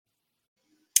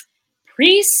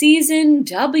Preseason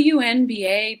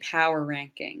WNBA power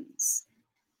rankings.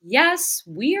 Yes,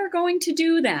 we are going to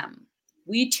do them.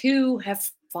 We too have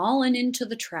fallen into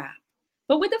the trap,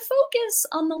 but with a focus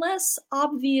on the less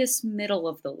obvious middle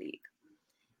of the league.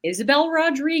 Isabel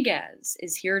Rodriguez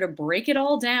is here to break it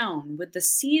all down with the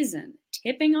season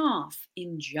tipping off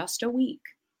in just a week.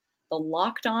 The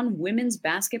Locked On Women's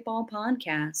Basketball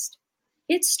Podcast.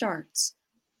 It starts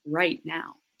right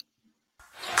now.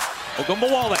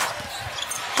 Ogunbowale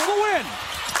for the win.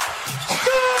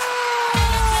 Good!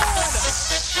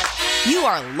 You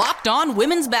are Locked On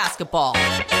Women's Basketball.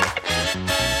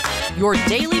 Your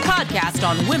daily podcast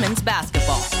on women's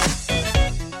basketball.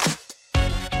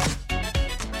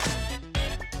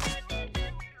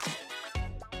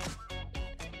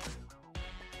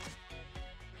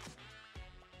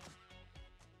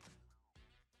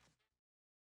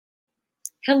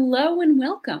 Hello and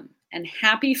welcome. And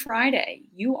happy Friday.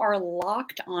 You are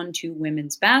locked onto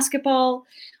women's basketball.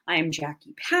 I am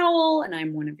Jackie Powell, and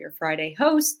I'm one of your Friday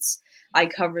hosts. I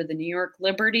cover the New York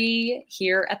Liberty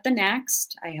here at The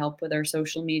Next. I help with our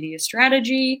social media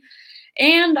strategy,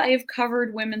 and I have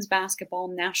covered women's basketball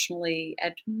nationally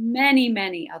at many,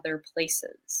 many other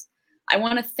places. I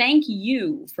want to thank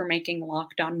you for making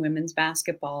Locked On Women's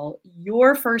Basketball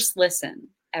your first listen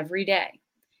every day.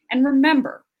 And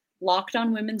remember, Locked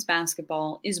On Women's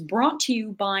Basketball is brought to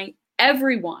you by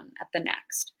everyone at The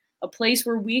Next, a place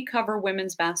where we cover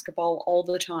women's basketball all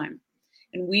the time,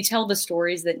 and we tell the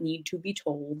stories that need to be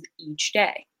told each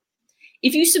day.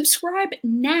 If you subscribe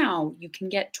now, you can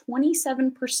get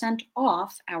 27%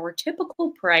 off our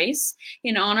typical price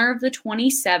in honor of the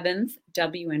 27th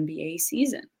WNBA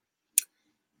season.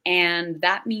 And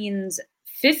that means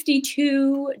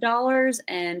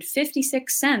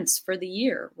 $52.56 for the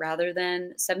year rather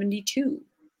than $72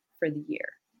 for the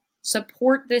year.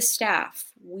 Support this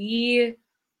staff.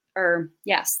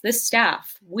 This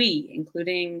staff,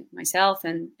 including myself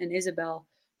and Isabel,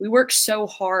 we work so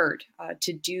hard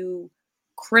to do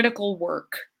critical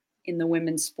work in the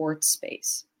women's sports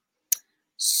space.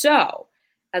 So,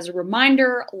 as a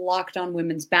reminder, Locked On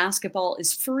Women's Basketball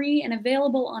is free and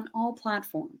available on all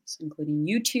platforms, including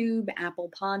YouTube,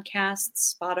 Apple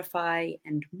Podcasts, Spotify,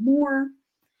 and more.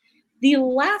 The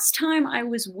last time I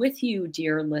was with you,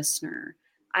 dear listener,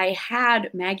 I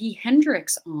had Maggie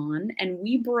Hendricks on, and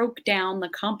we broke down the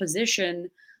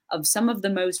composition of some of the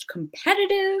most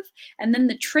competitive and then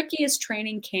the trickiest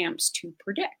training camps to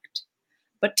predict.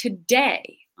 But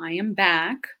today, I am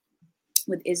back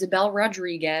with Isabel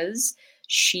Rodriguez.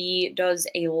 She does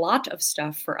a lot of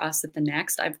stuff for us at The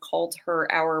Next. I've called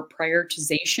her our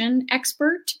prioritization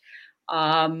expert.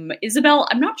 Isabel,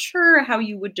 I'm not sure how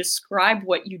you would describe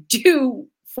what you do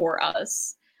for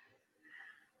us.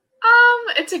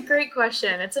 It's a great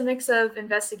question. It's a mix of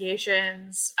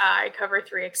investigations. I cover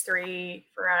 3x3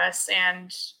 for us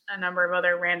and a number of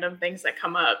other random things that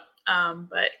come up.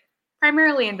 But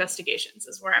primarily investigations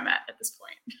is where I'm at this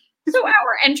point. So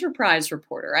our enterprise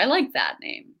reporter, I like that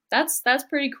name. That's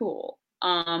pretty cool.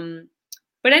 But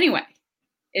anyway,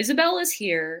 Isabel is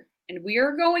here, and we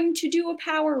are going to do a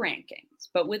power rankings,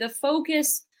 but with a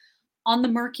focus on the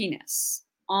murkiness,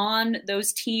 on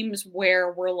those teams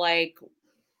where we're like,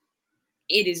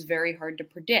 it is very hard to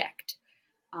predict.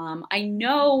 I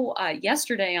know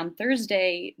yesterday on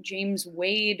Thursday, James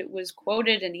Wade was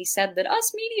quoted and he said that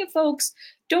us media folks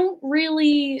don't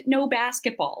really know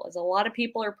basketball, as a lot of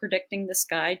people are predicting this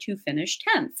guy to finish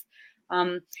 10th.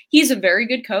 He's a very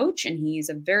good coach and he's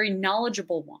a very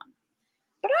knowledgeable one.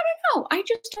 But I don't know. I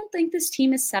just don't think this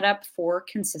team is set up for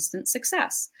consistent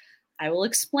success. I will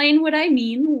explain what I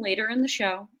mean later in the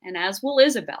show, and as will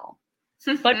Isabel.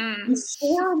 But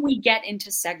before we get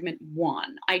into segment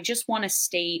one, I just want to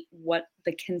state what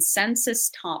the consensus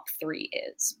top three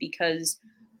is, because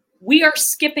we are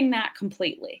skipping that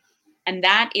completely. And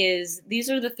that is, these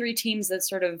are the three teams that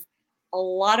sort of a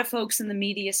lot of folks in the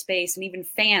media space and even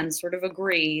fans sort of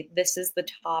agree this is the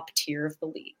top tier of the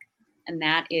league. And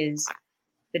that is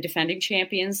the defending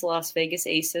champions, Las Vegas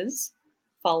Aces,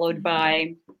 followed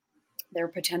by their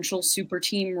potential super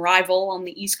team rival on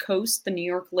the East Coast, the New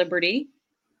York Liberty,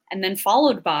 and then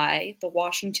followed by the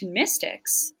Washington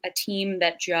Mystics, a team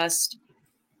that just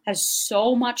has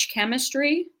so much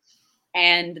chemistry,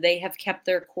 and they have kept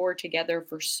their core together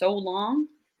for so long.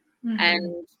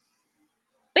 And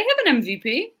they have an MVP.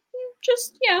 They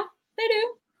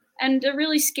do. And a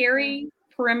really scary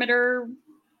perimeter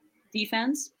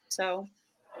defense. So,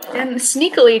 and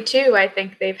sneakily too, I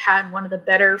think they've had one of the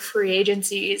better free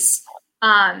agencies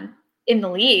in the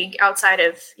league outside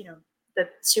of, the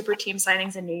super team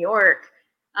signings in New York.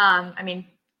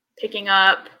 Picking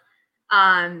up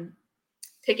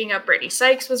Picking up Brittany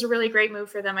Sykes was a really great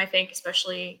move for them, I think,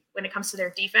 especially when it comes to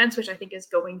their defense, which I think is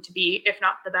going to be, if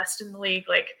not the best in the league,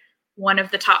 like one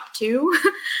of the top two.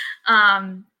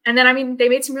 And then, I mean, they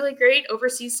made some really great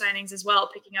overseas signings as well,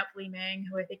 picking up Lee Mang,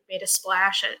 who I think made a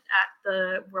splash at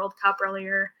the World Cup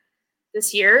earlier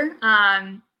this year.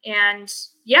 And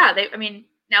yeah,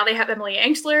 now they have Emily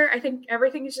Angsler. I think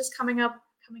everything is just coming up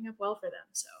well for them.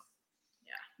 So,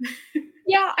 yeah.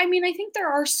 Yeah, I mean, I think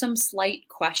there are some slight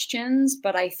questions,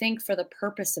 but I think for the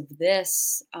purpose of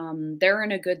this, they're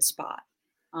in a good spot.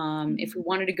 If we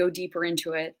wanted to go deeper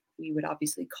into it, we would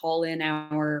obviously call in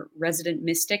our resident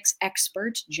mystics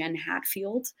expert, Jen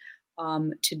Hatfield,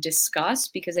 to discuss,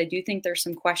 because I do think there's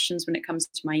some questions when it comes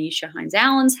to Myisha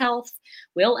Hines-Allen's health.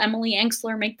 Will Emily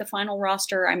Angsler make the final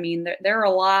roster? I mean, there are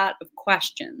a lot of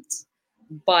questions,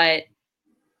 but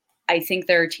I think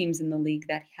there are teams in the league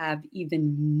that have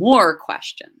even more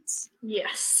questions.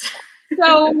 Yes.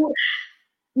 So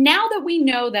now that we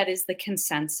know that is the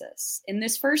consensus, in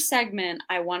this first segment,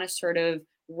 I want to sort of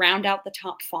round out the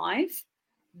top 5.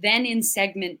 Then in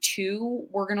segment 2,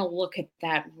 we're going to look at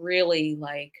that really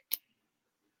like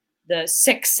the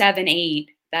 6, 7,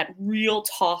 8, that real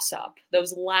toss-up,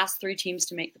 those last 3 teams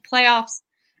to make the playoffs.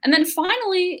 And then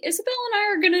finally, Isabel and I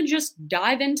are going to just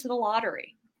dive into the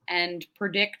lottery and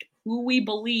predict who we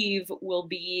believe will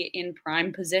be in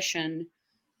prime position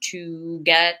to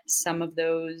get some of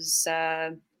those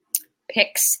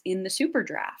picks in the super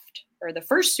draft, or the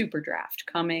first super draft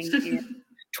coming in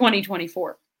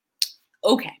 2024.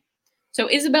 Okay. So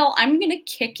Isabel, I'm going to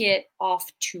kick it off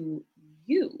to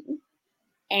you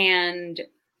and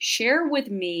share with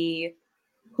me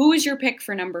who is your pick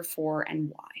for number 4 and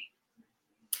why.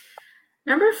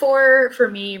 Number 4 for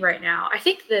me right now, I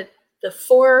think that the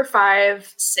 4,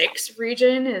 5, 6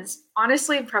 region is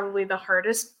honestly probably the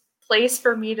hardest place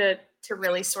for me to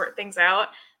really sort things out.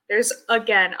 There's,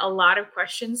 again, a lot of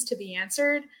questions to be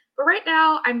answered. But right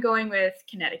now, I'm going with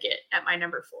Connecticut at my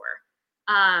number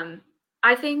 4.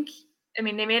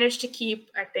 They managed to keep,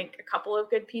 I think, a couple of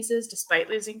good pieces despite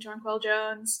losing Jonquel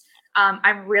Jones.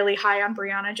 I'm really high on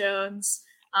Brianna Jones,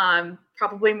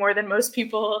 probably more than most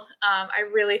people. I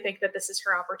really think that this is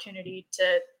her opportunity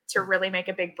to really make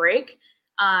a big break.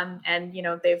 And,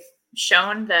 they've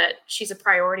shown that she's a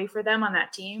priority for them on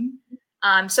that team.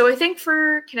 So I think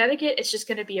for Connecticut, it's just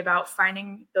going to be about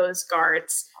finding those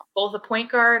guards, both a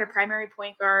point guard, a primary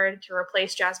point guard to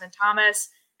replace Jasmine Thomas,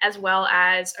 as well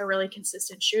as a really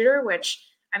consistent shooter, which,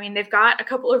 they've got a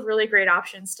couple of really great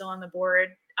options still on the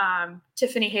board.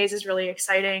 Tiffany Hayes is really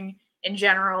exciting in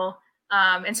general.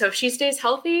 And so if she stays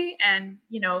healthy and,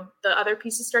 the other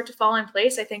pieces start to fall in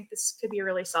place, I think this could be a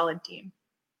really solid team.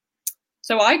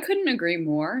 So I couldn't agree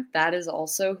more. That is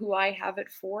also who I have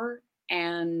it for.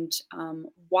 And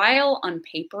while on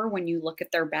paper, when you look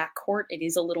at their backcourt, it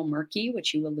is a little murky,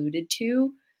 which you alluded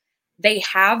to, they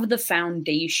have the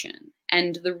foundation.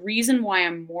 And the reason why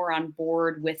I'm more on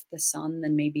board with the Sun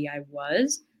than maybe I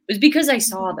was because I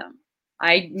saw them.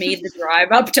 I made the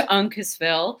drive up to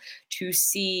Uncasville to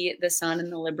see the Sun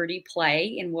and the Liberty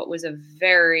play in what was a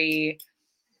very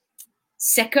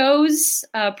sickos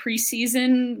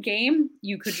preseason game.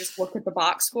 You could just look at the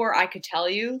box score. I could tell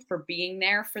you for being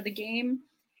there for the game.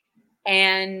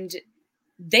 And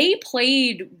they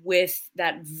played with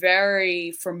that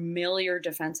very familiar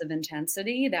defensive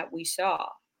intensity that we saw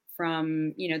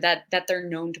from, that they're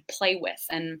known to play with.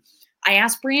 And I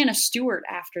asked Brianna Stewart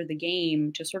after the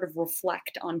game to sort of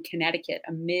reflect on Connecticut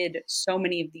amid so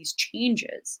many of these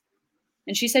changes.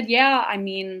 And she said,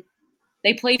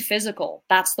 they played physical.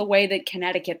 That's the way that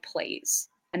Connecticut plays.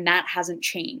 And that hasn't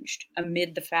changed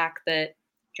amid the fact that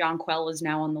Jonquel is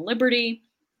now on the Liberty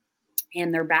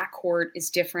and their backcourt is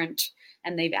different.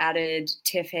 And they've added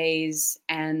Tiff Hayes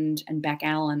and Beck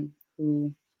Allen,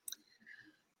 who,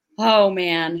 oh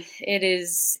man, it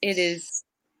is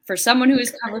for someone who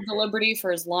has covered the Liberty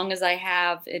for as long as I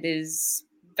have, it is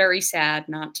very sad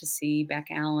not to see Beck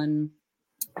Allen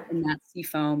in that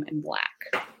seafoam and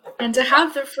black. And to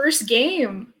have the first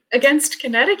game against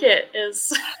Connecticut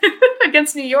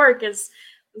against New York is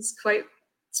quite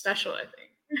special, I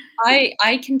think.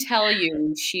 I can tell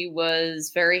you she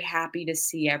was very happy to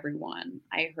see everyone.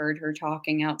 I heard her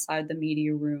talking outside the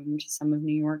media room to some of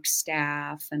New York's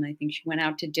staff, and I think she went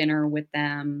out to dinner with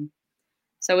them.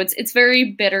 So it's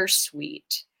very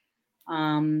bittersweet.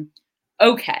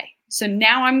 Okay, so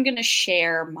now I'm going to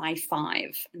share my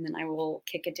 5, and then I will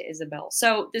kick it to Isabel.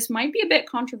 So this might be a bit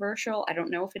controversial. I don't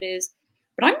know if it is,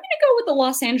 but I'm going to go with the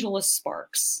Los Angeles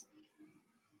Sparks.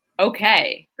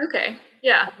 Okay. Okay,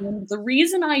 yeah. And the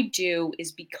reason I do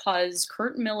is because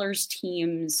Kurt Miller's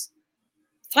teams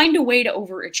find a way to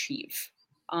overachieve.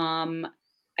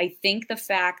 I think the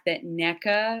fact that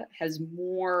NECA has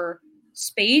more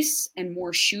space and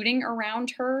more shooting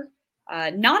around her,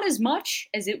 not as much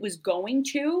as it was going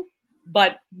to,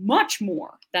 but much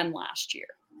more than last year.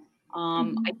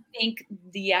 I think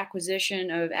the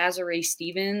acquisition of Azare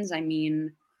Stevens, I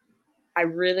mean, I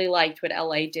really liked what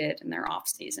LA did in their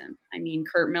offseason. I mean,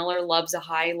 Kurt Miller loves a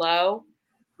high-low,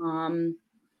 and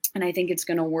I think it's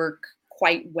going to work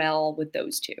quite well with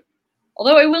those two.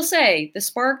 Although I will say, the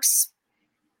Sparks,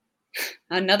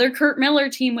 another Kurt Miller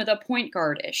team with a point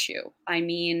guard issue. I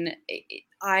mean,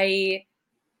 I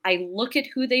look at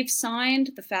who they've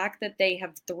signed, the fact that they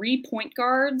have 3 point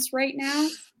guards right now.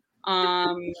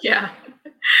 Yeah.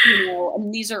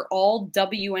 And these are all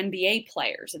WNBA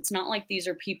players. It's not like these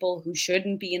are people who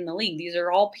shouldn't be in the league. These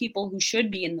are all people who should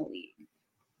be in the league.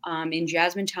 In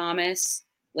Jasmine Thomas,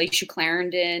 Laisha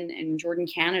Clarendon, and Jordan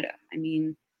Canada. I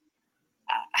mean,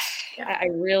 I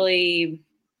really,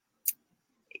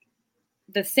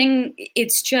 the thing,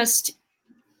 it's just,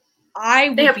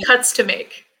 they have cuts to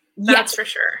make. That's for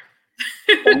sure.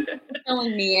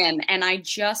 Filling me in, and I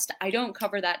don't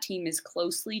cover that team as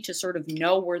closely to sort of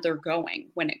know where they're going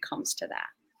when it comes to that.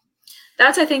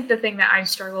 That's, I think, the thing that I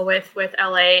struggle with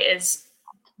LA is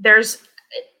there's,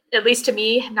 at least to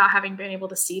me, not having been able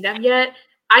to see them yet,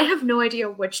 I have no idea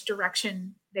which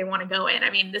direction they want to go in. I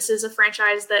mean, this is a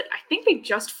franchise that I think they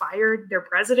just fired their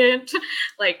president.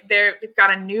 Like they've got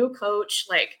a new coach.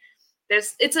 Like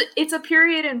it's a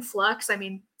period in flux. I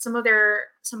mean, some of their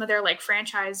like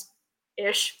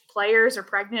franchise-ish players are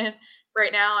pregnant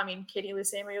right now. I mean, Katie Lou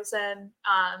Samuelson,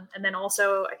 and then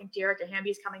also I think Dearica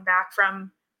Hamby's coming back from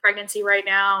pregnancy right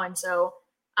now, and so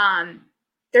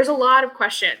there's a lot of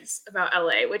questions about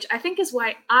LA, which I think is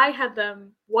why I had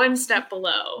them one step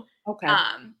below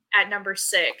at number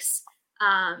 6.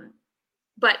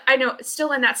 But I know it's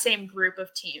still in that same group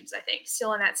of teams, I think,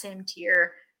 still in that same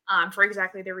tier for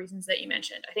exactly the reasons that you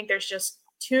mentioned. I think there's just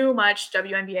too much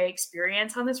WNBA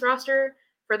experience on this roster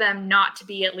for them not to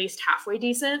be at least halfway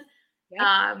decent. Yep.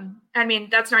 I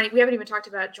mean, we haven't even talked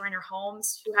about Joyner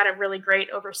Holmes, who had a really great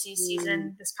overseas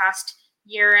season this past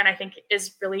year, and I think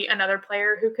is really another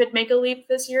player who could make a leap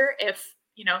this year if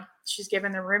she's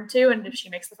given the room to, and if she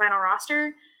makes the final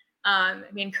roster. I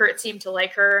mean, Kurt seemed to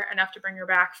like her enough to bring her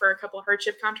back for a couple of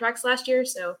hardship contracts last year,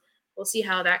 so we'll see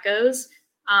how that goes.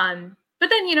 But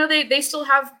then they still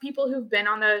have people who've been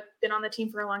on the team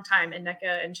for a long time in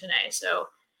Nneka and Chene, so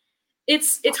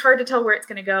it's hard to tell where it's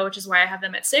going to go, which is why I have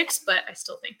them at 6. But I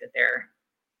still think that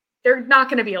they're not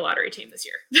going to be a lottery team this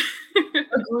year.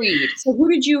 Agreed. So who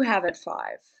did you have at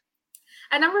 5?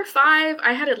 At number 5,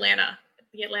 I had Atlanta,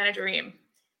 the Atlanta Dream.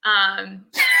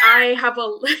 I have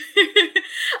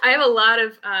a lot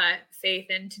of faith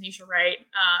in Tanisha Wright,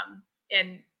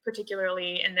 and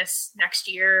particularly in this next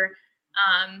year.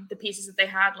 The pieces that they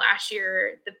had last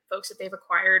year, the folks that they've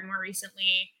acquired more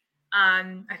recently.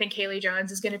 I think Haley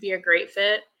Jones is going to be a great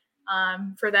fit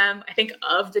for them. I think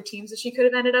of the teams that she could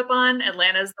have ended up on,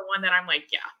 Atlanta's the one that I'm like,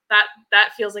 yeah,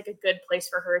 that feels like a good place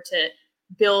for her to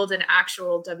build an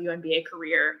actual WNBA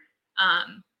career.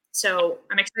 So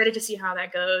I'm excited to see how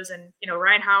that goes. And,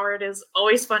 Ryan Howard is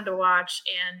always fun to watch.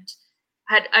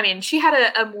 And she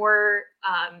had a more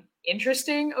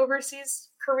interesting overseas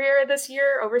career this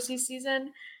year, overseas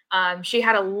season. She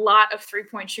had a lot of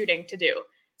 3-point shooting to do.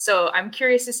 So I'm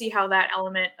curious to see how that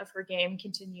element of her game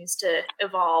continues to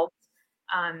evolve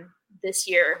this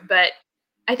year. But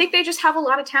I think they just have a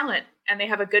lot of talent, and they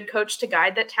have a good coach to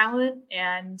guide that talent.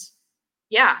 And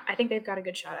yeah, I think they've got a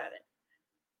good shot at it.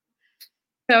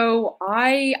 So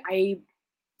I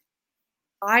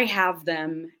have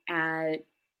them at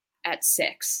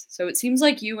 6. So it seems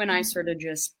like you and I sort of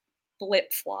just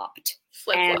flip-flopped.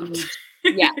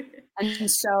 Yeah. And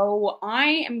so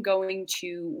I am going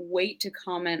to wait to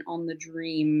comment on the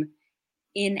Dream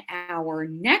in our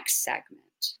next segment.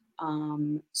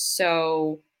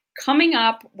 So coming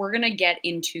up, we're going to get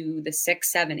into the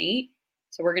 6, 7, 8.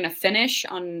 So we're going to finish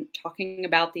on talking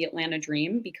about the Atlanta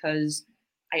Dream because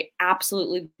I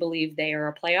absolutely believe they are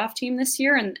a playoff team this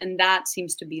year, and that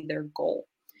seems to be their goal.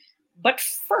 But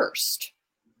first,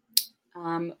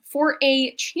 for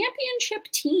a championship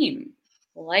team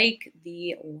like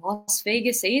the Las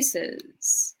Vegas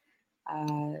Aces,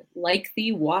 like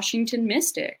the Washington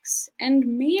Mystics,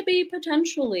 and maybe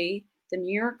potentially the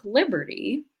New York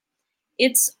Liberty,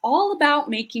 it's all about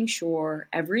making sure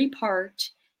every part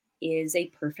is a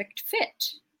perfect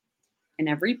fit. And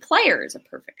every player is a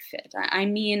perfect fit. I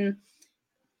mean,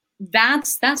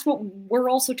 that's what we're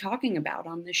also talking about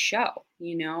on this show.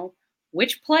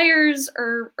 Which players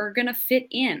are going to fit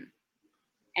in,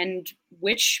 and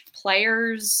which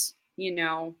players,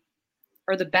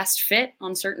 are the best fit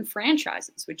on certain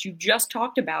franchises, which you just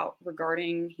talked about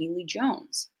regarding Haley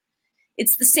Jones.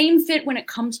 It's the same fit when it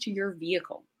comes to your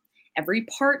vehicle. Every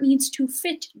part needs to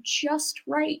fit just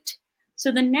right.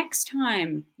 So the next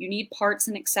time you need parts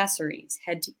and accessories,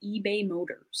 head to eBay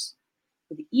Motors.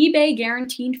 With eBay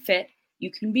Guaranteed Fit,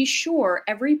 you can be sure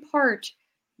every part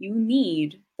you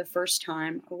need the first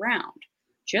time around.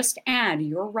 Just add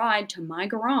your ride to My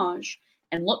Garage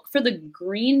and look for the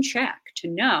green check to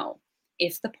know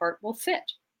if the part will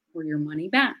fit or your money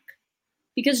back.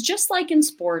 Because just like in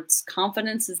sports,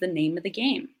 confidence is the name of the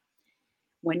game.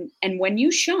 When you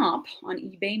shop on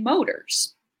eBay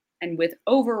Motors, and with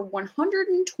over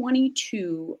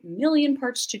 122 million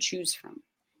parts to choose from,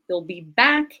 you'll be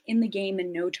back in the game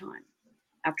in no time.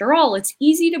 After all, it's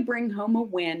easy to bring home a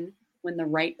win when the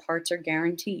right parts are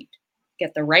guaranteed.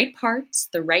 Get the right parts,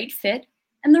 the right fit,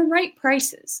 and the right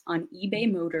prices on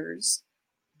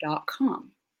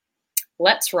ebaymotors.com.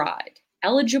 Let's ride.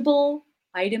 Eligible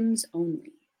items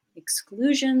only.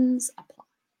 Exclusions apply.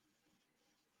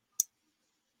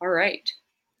 All right.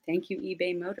 Thank you,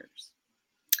 eBay Motors.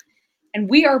 And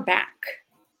we are back.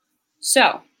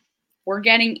 So we're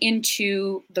getting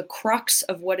into the crux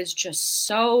of what is just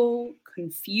so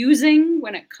confusing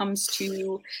when it comes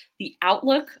to the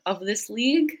outlook of this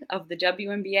league, of the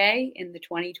WNBA in the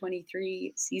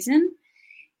 2023 season.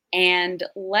 And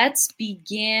let's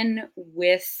begin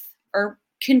with, or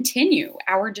continue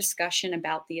our discussion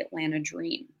about the Atlanta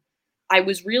Dream. I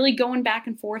was really going back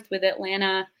and forth with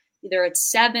Atlanta, either at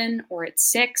 7 or at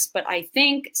 6, but I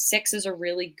think 6 is a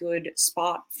really good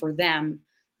spot for them.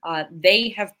 They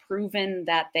have proven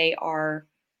that they are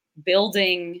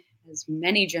building, as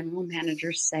many general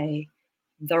managers say,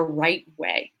 the right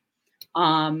way.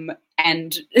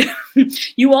 And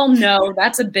you all know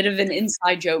that's a bit of an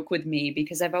inside joke with me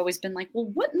because I've always been like, well,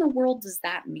 what in the world does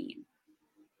that mean?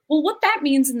 Well, what that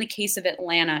means in the case of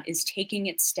Atlanta is taking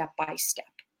it step by step.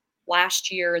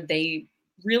 Last year, they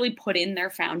really put in their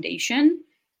foundation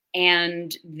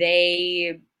and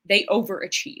they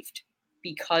overachieved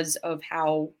because of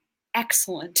how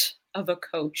excellent of a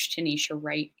coach Tanisha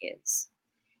Wright is.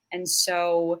 And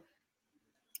so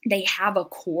they have a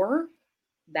core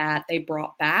that they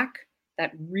brought back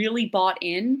that really bought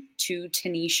in to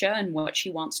Tanisha and what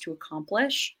she wants to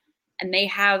accomplish. And they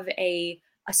have a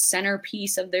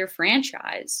centerpiece of their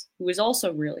franchise who is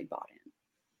also really bought in.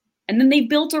 And then they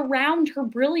built around her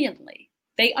brilliantly.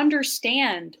 They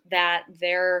understand that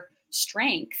their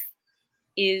strength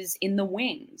is in the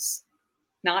wings,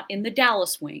 not in the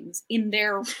Dallas Wings, in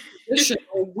their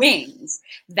traditional wings.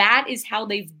 That is how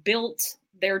they've built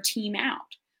their team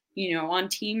out. You know, on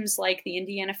teams like the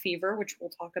Indiana Fever, which we'll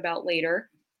talk about later,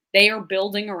 they are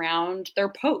building around their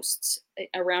posts,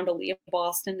 around Aaliyah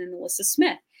Boston and Alyssa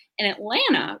Smith. In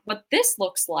Atlanta, what this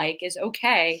looks like is,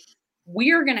 okay,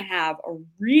 we are going to have a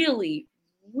really,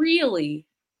 really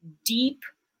deep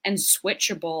and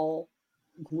switchable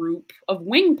group of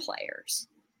wing players.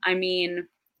 I mean,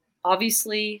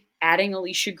 obviously, adding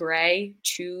Alicia Gray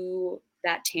to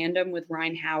that tandem with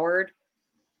Ryan Howard,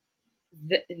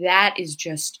 that is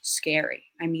just scary.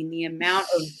 I mean, the amount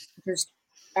of just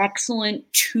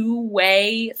excellent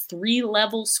two-way,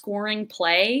 three-level scoring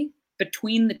play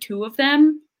between the two of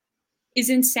them is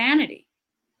insanity.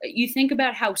 You think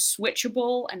about how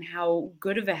switchable and how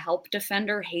good of a help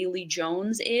defender Haley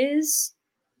Jones is,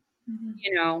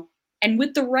 you know, and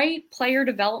with the right player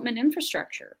development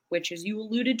infrastructure, which, as you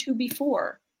alluded to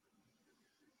before,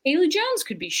 Haley Jones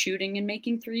could be shooting and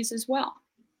making threes as well.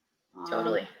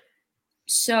 Totally.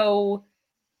 So,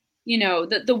 you know,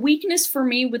 the weakness for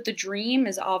me with the Dream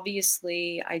is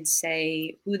obviously, I'd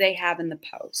say, who they have in the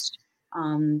post.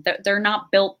 They're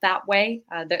not built that way.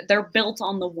 They're built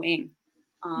on the wing.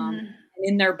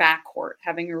 In their backcourt,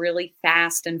 having a really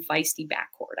fast and feisty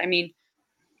backcourt. I mean,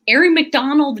 Ari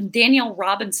McDonald and Danielle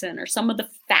Robinson are some of the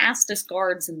fastest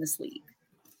guards in this league.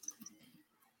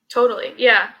 Totally.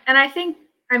 Yeah. And I think,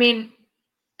 I mean,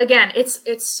 again,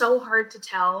 it's so hard to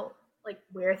tell like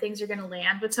where things are going to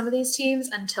land with some of these teams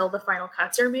until the final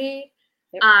cuts are made.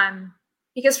 Yep.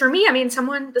 Because for me, I mean,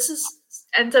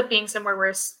 ends up being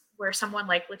somewhere where someone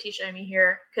like Letitia Amy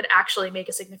here could actually make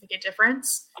a significant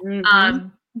difference.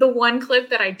 The one clip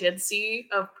that I did see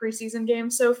of preseason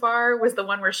games so far was the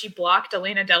one where she blocked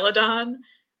Elena Deladon,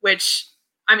 which,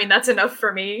 I mean, that's enough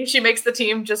for me. She makes the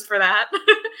team just for that.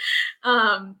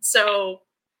 So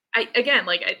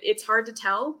it's hard to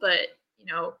tell, but, you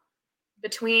know,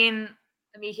 between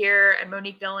me here and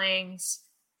Monique Billings,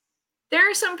 there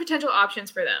are some potential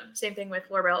options for them. Same thing with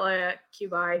Lorella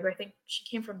Cubai, who I think she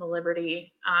came from the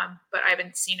Liberty, but I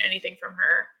haven't seen anything from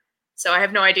her. So I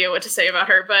have no idea what to say about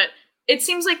her. But it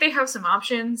seems like they have some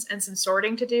options and some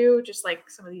sorting to do, just like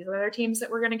some of these other teams that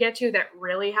we're going to get to that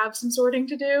really have some sorting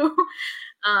to do.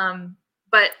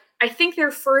 But I think they're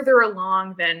further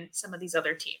along than some of these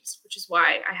other teams, which is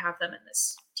why I have them in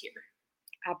this tier.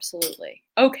 Absolutely.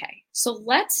 Okay, so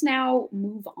let's now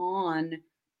move on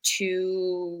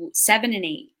to 7 and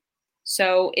 8.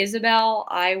 So, Isabel,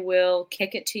 I will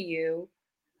kick it to you.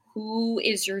 Who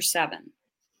is your 7?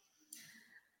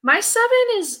 My 7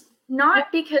 is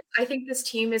not because I think this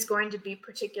team is going to be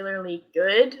particularly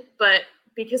good, but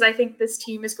because I think this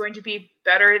team is going to be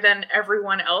better than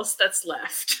everyone else that's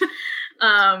left.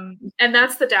 And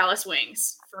that's the Dallas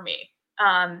Wings for me.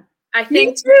 I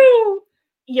think, me too.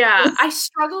 yeah, I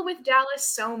struggle with Dallas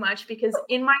so much because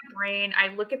in my brain,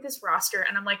 I look at this roster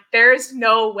and I'm like, there's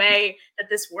no way that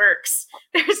this works.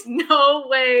 There's no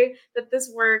way that this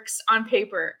works on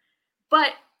paper.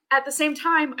 But at the same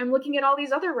time, I'm looking at all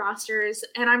these other rosters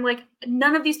and I'm like,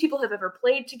 none of these people have ever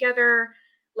played together.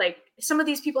 Like, some of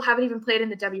these people haven't even played in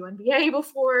the WNBA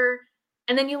before.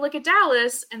 And then you look at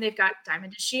Dallas and they've got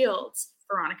Diamond Shields,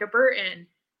 Veronica Burton,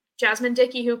 Jasmine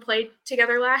Dickey, who played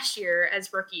together last year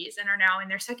as rookies and are now in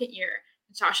their second year,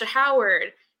 Natasha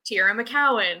Howard, Tierra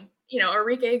McCowan,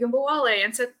 Arike Gumbawale,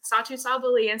 and Satu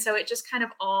Sabali. And so it just kind of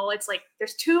it's like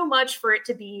there's too much for it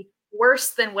to be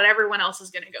worse than what everyone else is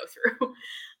going to go through.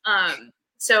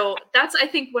 So that's, I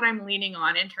think, what I'm leaning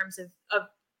on in terms of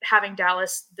having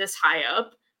Dallas this high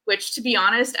up, which, to be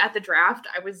honest, at the draft,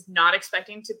 I was not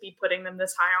expecting to be putting them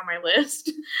this high on my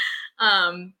list.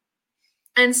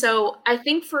 And so I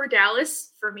think for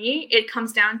Dallas, for me, it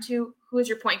comes down to who is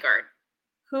your point guard?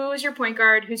 Who is your point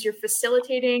guard? Who's your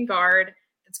facilitating guard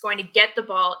that's going to get the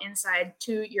ball inside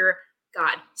to your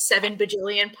 7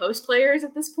 bajillion post players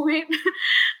at this point?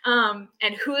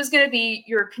 And who is going to be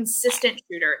your consistent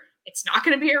shooter? It's not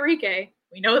going to be Arike.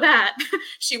 We know that.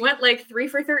 She went like 3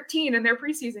 for 13 in their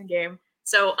preseason game.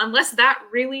 So unless that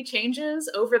really changes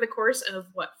over the course of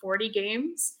 40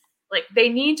 games, like, they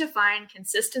need to find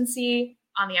consistency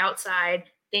on the outside.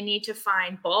 They need to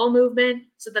find ball movement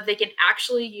so that they can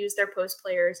actually use their post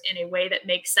players in a way that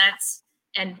makes sense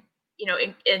and,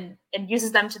 and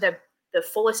uses them to the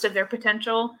fullest of their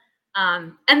potential.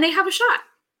 And they have a shot.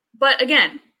 But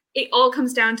again, it all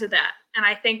comes down to that. And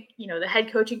I think, the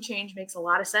head coaching change makes a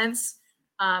lot of sense.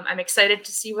 I'm excited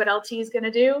to see what LT is going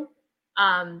to do.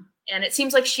 And it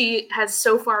seems like she has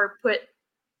so far put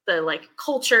the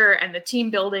culture and the team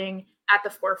building at the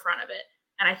forefront of it.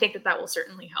 And I think that will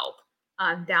certainly help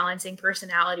balancing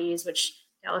personalities, which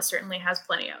Dallas certainly has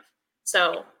plenty of.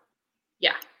 So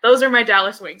yeah, those are my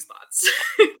Dallas Wings thoughts.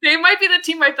 They might be the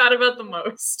team I thought about the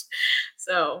most.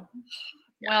 So,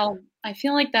 yeah. Well, I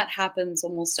feel like that happens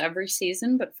almost every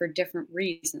season, but for different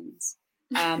reasons.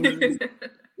 The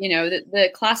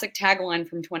classic tagline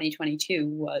from 2022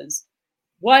 was,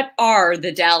 "What are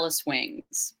the Dallas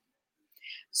Wings?"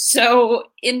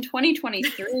 So in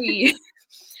 2023,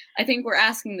 I think we're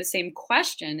asking the same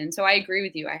question. And so I agree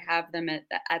with you. I have them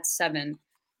at 7.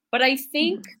 But I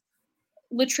think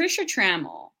Latricia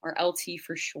Trammell, or LT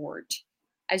for short,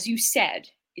 as you said,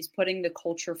 is putting the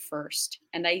culture first.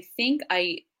 And I think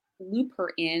I loop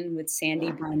her in with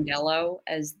Sandy Brondello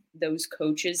as those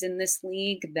coaches in this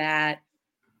league that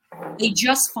they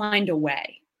just find a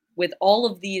way with all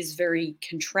of these very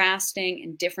contrasting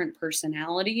and different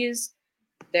personalities.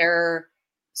 They're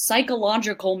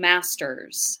psychological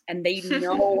masters and they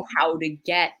know how to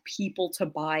get people to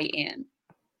buy in.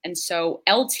 And so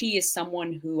LT is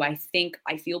someone who I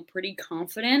feel pretty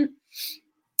confident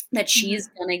that she's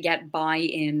going to get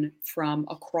buy-in from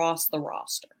across the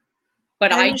roster.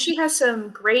 But she has some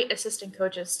great assistant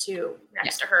coaches too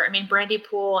next to her. I mean, Brandy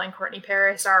Poole and Courtney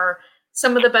Paris are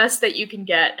some of the best that you can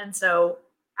get. And so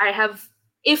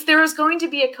if there was going to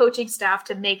be a coaching staff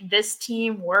to make this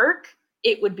team work,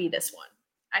 it would be this one,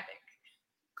 I think.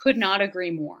 Could not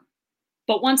agree more.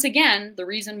 But once again, the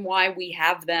reason why we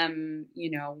have them,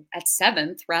 at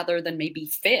 7th rather than maybe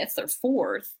 5th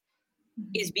or 4th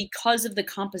is because of the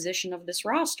composition of this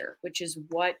roster, which is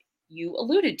what you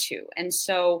alluded to. And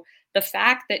so the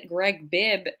fact that Greg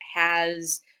Bibb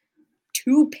has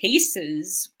 2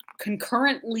 paces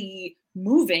concurrently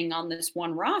moving on this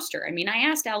one roster. I mean, I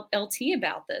asked LT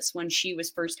about this when she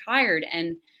was first hired,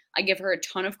 and I give her a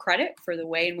ton of credit for the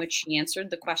way in which she answered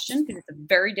the question, because it's a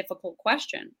very difficult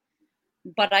question.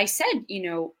 But I said,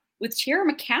 with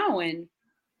Tierra McCowan,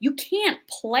 you can't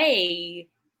play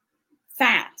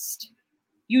fast.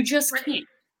 You just can't.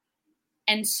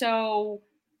 And so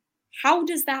how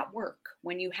does that work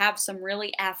when you have some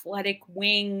really athletic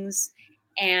wings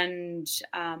and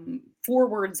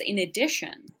forwards in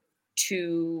addition?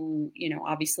 to,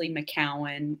 obviously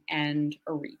McCowan and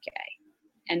Arike.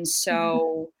 And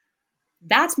so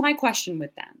that's my question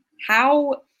with them.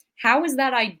 How is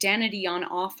that identity on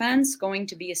offense going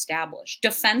to be established?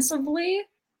 Defensively,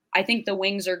 I think the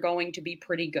Wings are going to be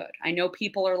pretty good. I know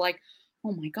people are like,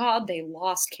 oh my God, they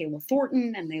lost Kayla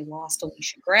Thornton and they lost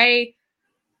Alicia Gray,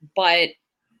 but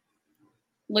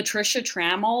Latricia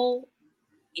Trammell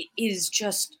is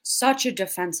just such a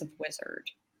defensive wizard.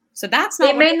 So that's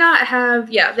not. They may not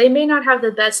have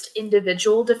the best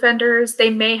individual defenders. They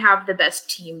may have the best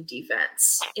team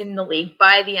defense in the league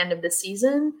by the end of the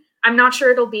season. I'm not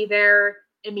sure it'll be there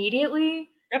immediately,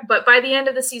 but by the end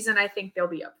of the season, I think they'll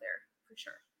be up there for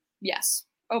sure. Yes.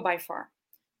 Oh, by far.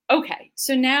 Okay.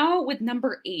 So now with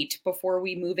number 8, before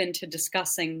we move into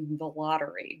discussing the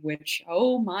lottery, which,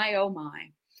 oh my.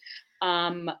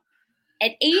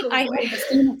 At 8, I have the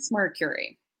Phoenix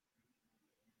Mercury.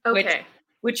 Okay.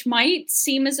 Which might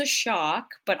seem as a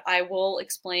shock, but I will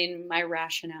explain my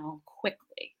rationale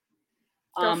quickly.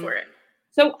 Go for it.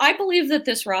 So I believe that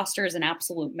this roster is an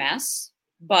absolute mess,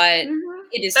 but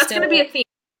it is That's going to be a theme.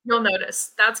 You'll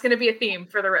notice. That's going to be a theme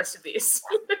for the rest of these.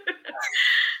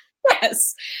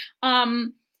 Yes.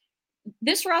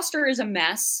 This roster is a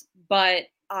mess, but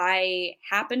I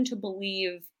happen to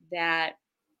believe that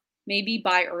maybe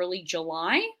by early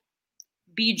July,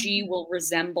 BG will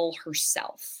resemble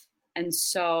herself. And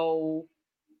so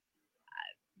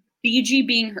BG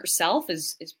being herself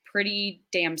is pretty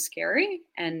damn scary.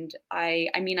 And I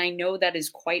mean, I know that is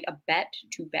quite a bet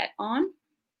to bet on.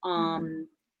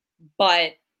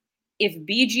 But if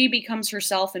BG becomes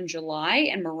herself in July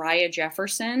and Mariah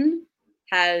Jefferson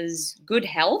has good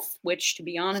health, which to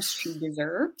be honest, she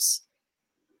deserves,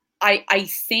 I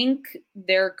think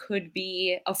there could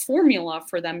be a formula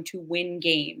for them to win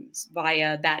games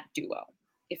via that duo,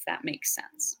 if that makes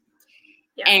sense.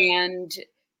 Yeah. And,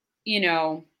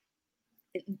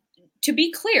 to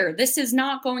be clear, this is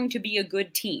not going to be a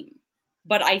good team,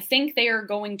 but I think they are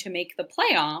going to make the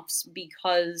playoffs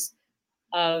because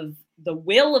of the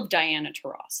will of Diana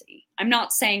Taurasi. I'm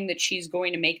not saying that she's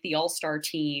going to make the All-Star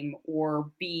team or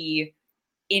be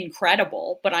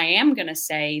incredible, but I am going to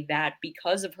say that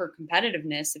because of her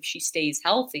competitiveness, if she stays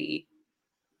healthy,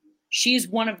 she's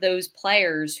one of those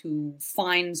players who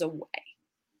finds a way.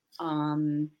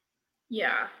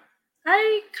 Yeah,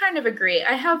 I kind of agree.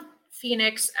 I have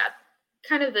Phoenix at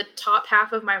kind of the top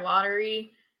half of my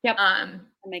lottery. Yep.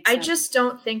 I just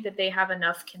don't think that they have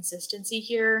enough consistency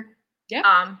here. Yep.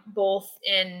 Both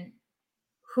in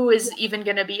who is even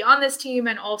going to be on this team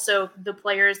and also the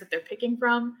players that they're picking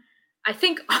from. I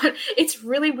think it's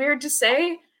really weird to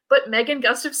say, but Megan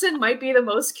Gustafson might be the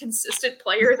most consistent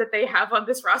player that they have on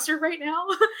this roster right now,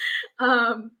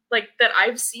 that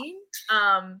I've seen.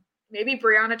 Maybe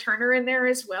Brianna Turner in there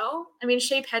as well. I mean,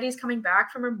 Shea Petty's coming back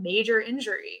from a major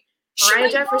injury. Mariah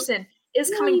Jefferson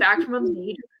is coming back from a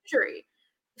major injury.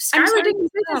 Skylar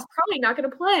Dickinson is probably not going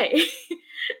to play.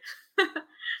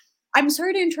 I'm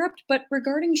sorry to interrupt, but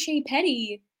regarding Shea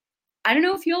Petty, I don't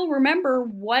know if you'll remember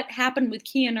what happened with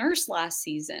Kia Nurse last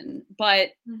season, but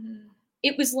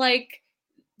it was like,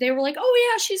 they were like, oh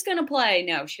yeah, she's going to play.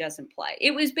 No, she doesn't play.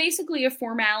 It was basically a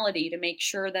formality to make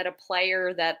sure that a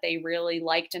player that they really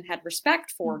liked and had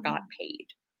respect for got paid.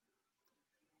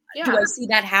 Yeah. Do I see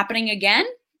that happening again?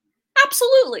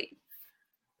 Absolutely.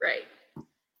 Right.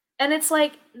 And it's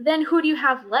like, then who do you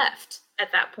have left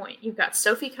at that point? You've got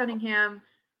Sophie Cunningham,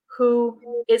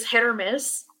 who is hit or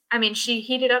miss. I mean, she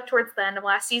heated up towards the end of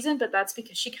last season, but that's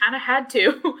because she kind of had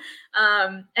to.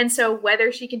 And so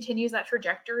whether she continues that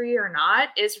trajectory or not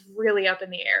is really up in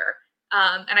the air.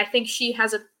 And I think she's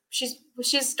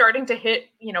starting to hit,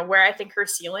 where I think her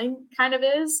ceiling kind of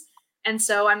is. And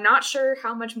so I'm not sure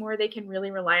how much more they can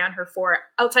really rely on her for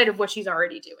outside of what she's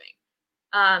already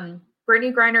doing.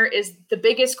 Brittany Griner is the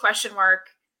biggest question mark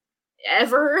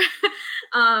ever.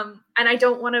 And I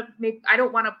don't want to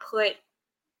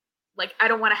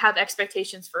have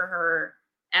expectations for her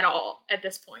at all at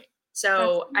this point.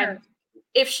 So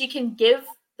if she can give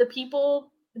the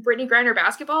people Brittany Griner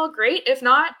basketball, great. If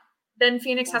not, then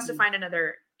Phoenix has to find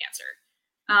another answer.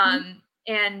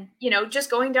 And,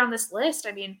 just going down this list,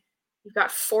 I mean, you've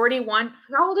got 41.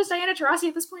 How old is Diana Taurasi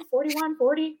at this point? 41,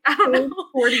 40? I don't know.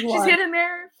 41. She's hidden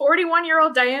there.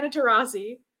 41-year-old Diana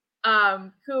Taurasi,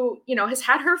 who, has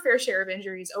had her fair share of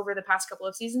injuries over the past couple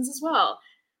of seasons as well.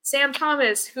 Sam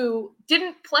Thomas, who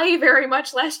didn't play very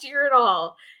much last year at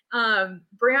all.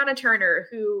 Brianna Turner,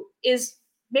 who is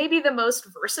maybe the most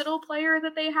versatile player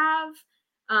that they have.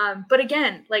 But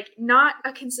again, not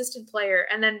a consistent player.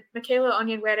 And then Michaela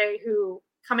Onyenwere, who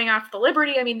coming off the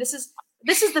Liberty, I mean, this is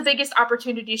this is the biggest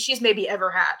opportunity she's maybe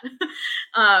ever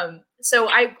had. So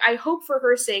I hope for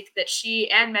her sake that she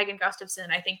and Megan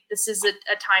Gustafson, I think this is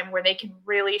a time where they can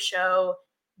really show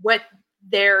what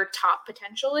their top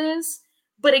potential is.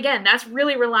 But again, that's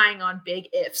really relying on big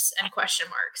ifs and question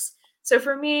marks. So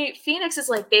for me, Phoenix is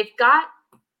like, they've got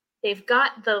the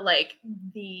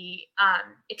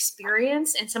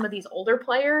experience in some of these older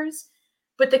players,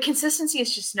 but the consistency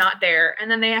is just not there.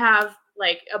 And then they have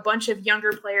like a bunch of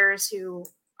younger players who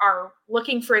are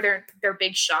looking for their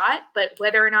big shot, but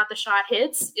whether or not the shot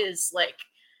hits is like,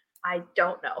 I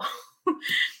don't know.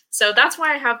 So that's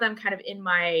why I have them kind of in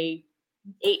my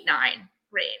 8-9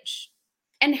 range.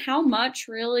 And how much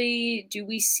really do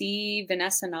we see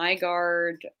Vanessa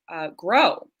Nygaard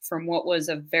grow from what was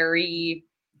a very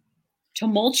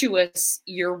tumultuous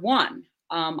year one?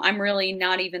 I'm really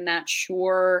not even that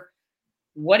sure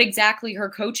what exactly her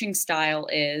coaching style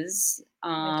is,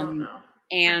 I don't know.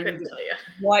 and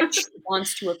what she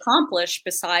wants to accomplish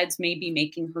besides maybe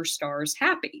making her stars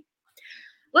happy.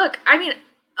 Look, I mean,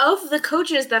 of the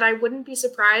coaches that I wouldn't be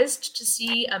surprised to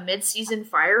see a midseason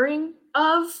firing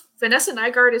of, Vanessa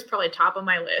Nygaard is probably top of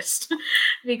my list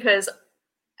because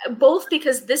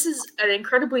this is an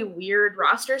incredibly weird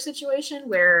roster situation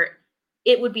where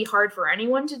it would be hard for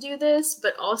anyone to do this,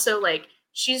 but also like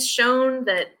she's shown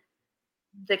that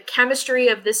the chemistry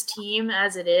of this team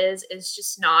as it is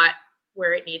just not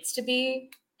where it needs to be.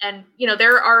 And, you know,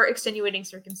 there are extenuating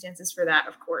circumstances for that,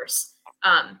 of course.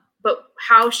 But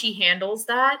how she handles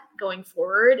that going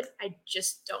forward, I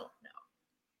just don't know.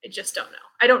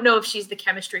 I don't know if she's the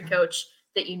chemistry coach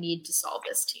that you need to solve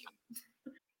this team.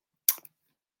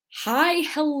 Hi,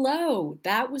 hello.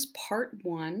 That was part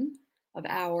 1 of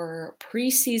our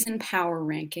preseason power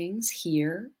rankings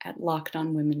here at Locked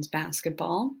On Women's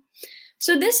Basketball.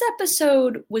 So this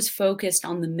episode was focused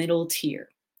on the middle tier.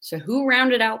 So who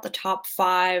rounded out the top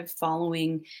 5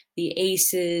 following the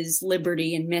Aces,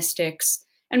 Liberty, and Mystics,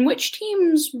 and which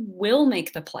teams will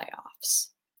make the playoffs.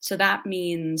 So that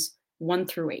means 1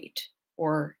 through 8,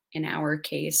 or in our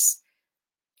case,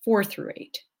 4 through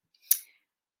 8.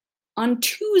 On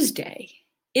Tuesday,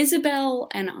 Isabel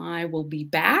and I will be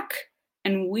back,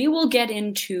 and we will get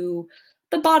into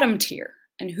the bottom tier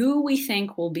and who we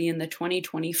think will be in the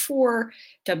 2024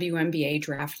 WNBA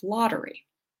draft lottery.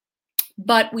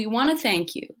 But we want to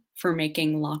thank you for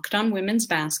making Locked On Women's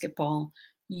Basketball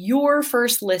your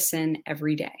first listen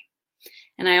every day.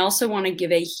 And I also want to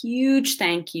give a huge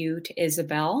thank you to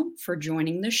Isabel for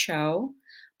joining the show.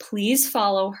 Please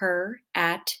follow her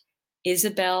at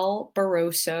Isabel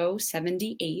Barroso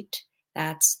 78.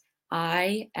 That's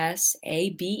ISABEL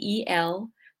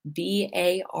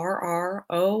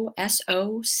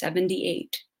BARROSO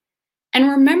 78. And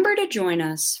remember to join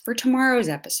us for tomorrow's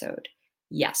episode.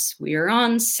 Yes, we are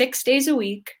on 6 days a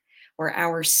week, where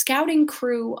our scouting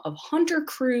crew of Hunter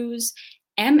Cruz,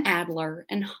 M. Adler,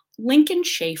 and Lincoln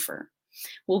Schaefer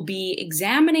will be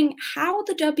examining how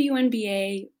the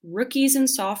WNBA rookies and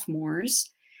sophomores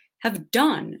have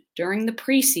done during the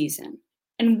preseason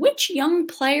and which young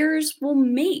players will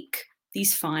make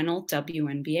these final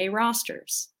WNBA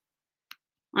rosters.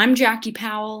 I'm Jackie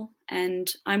Powell, and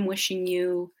I'm wishing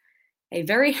you a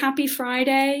very happy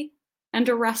Friday and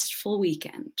a restful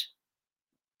weekend.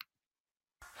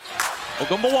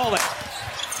 Ogunbowale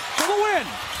for the win.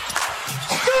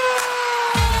 Good!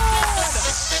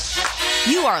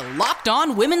 You are Locked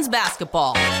On Women's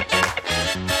Basketball,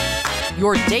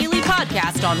 your daily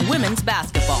podcast on women's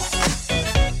basketball.